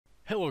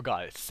Hello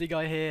guys,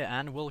 Guy here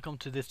and welcome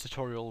to this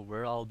tutorial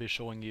where I'll be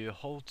showing you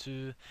how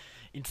to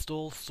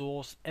install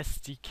Source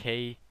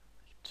SDK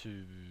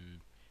to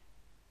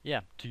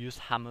to use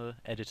Hammer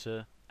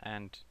editor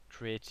and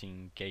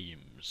creating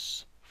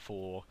games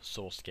for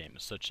Source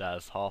games such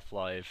as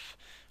Half-Life,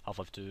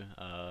 Half-Life 2,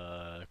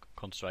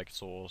 Counter-Strike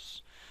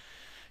Source,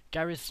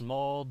 Garry's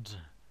Mod,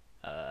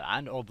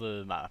 and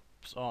other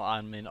maps, or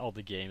I mean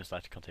other games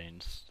that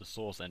contains the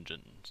Source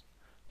engine.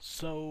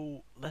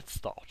 So let's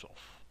start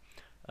off.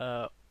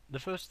 The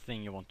first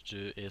thing you want to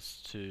do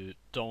is to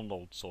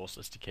download Source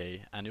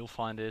SDK, and you'll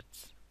find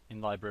it in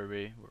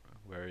library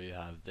where you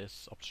have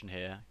this option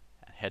here.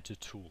 Head to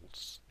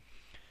tools.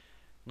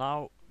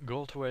 Now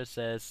go to where it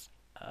says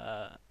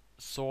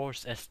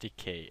Source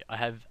SDK. I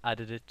have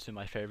added it to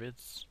my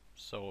favorites,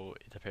 so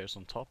it appears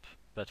on top.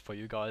 But for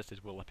you guys,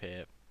 it will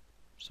appear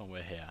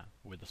somewhere here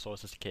with the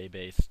Source SDK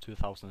base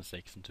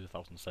 2006 and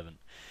 2007.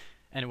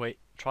 Anyway,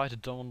 try to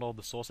download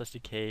the Source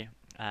SDK,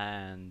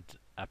 and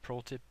a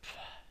pro tip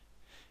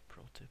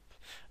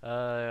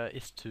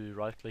is to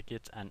right click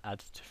it and add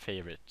to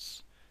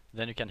favorites.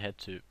 Then you can head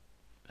to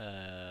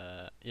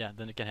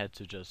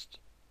just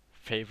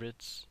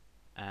favorites,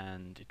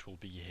 and it will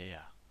be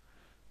here.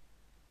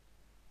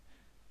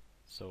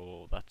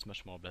 So that's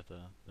much more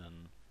better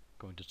than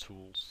going to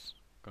tools,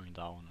 going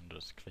down and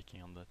just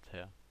clicking on that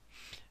here.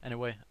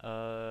 Anyway,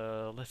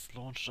 let's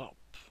launch up.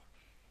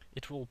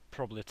 It will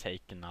probably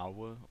take an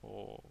hour,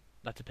 or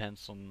that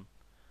depends on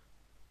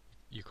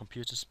your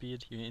computer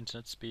speed, your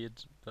internet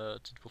speed,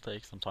 but it will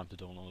take some time to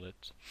download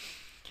it.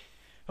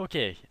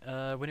 Okay,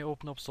 when you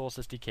open up Source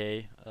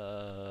SDK,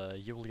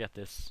 you will get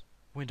this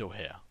window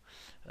here.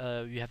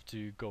 You have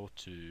to go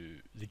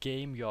to the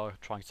game you are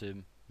trying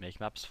to make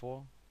maps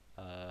for.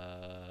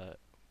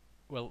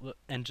 Well, the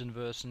engine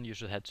version, you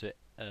should head to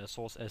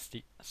Source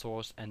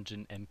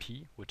Engine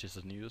MP, which is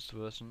the newest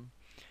version.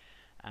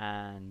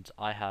 And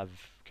I have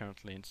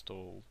currently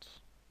installed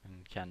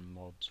and can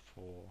mod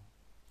for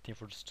Team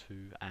Fortress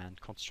 2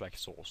 and Counter-Strike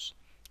Source,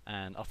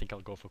 and I think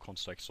I'll go for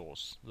Counter-Strike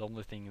Source. The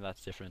only thing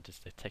that's different is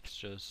the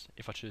textures.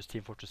 If I choose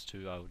Team Fortress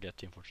 2, I'll get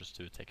Team Fortress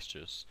 2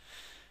 textures.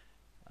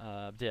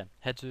 Yeah,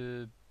 head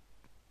to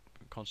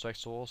Counter-Strike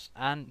Source,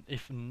 and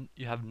if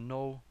you have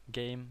no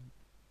game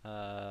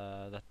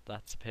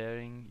that's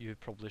appearing, you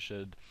probably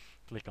should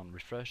click on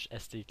Refresh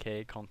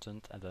SDK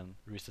Content and then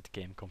Reset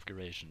Game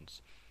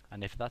Configurations.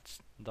 And if that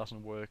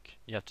doesn't work,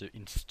 you have to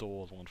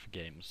install one for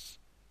games,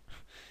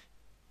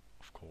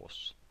 of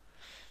course.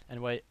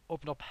 Anyway,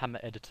 open up Hammer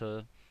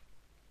Editor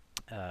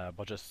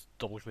by just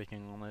double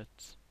clicking on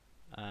it,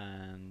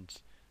 and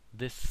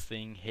this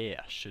thing here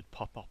should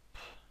pop up.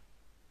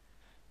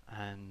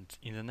 And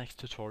in the next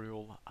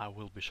tutorial I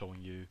will be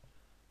showing you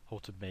how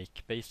to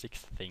make basic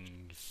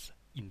things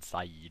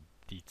inside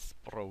this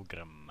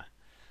program.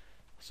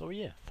 So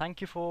yeah,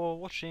 thank you for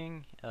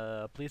watching,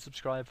 please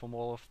subscribe for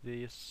more of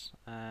this,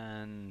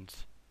 and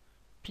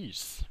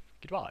peace,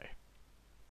 goodbye.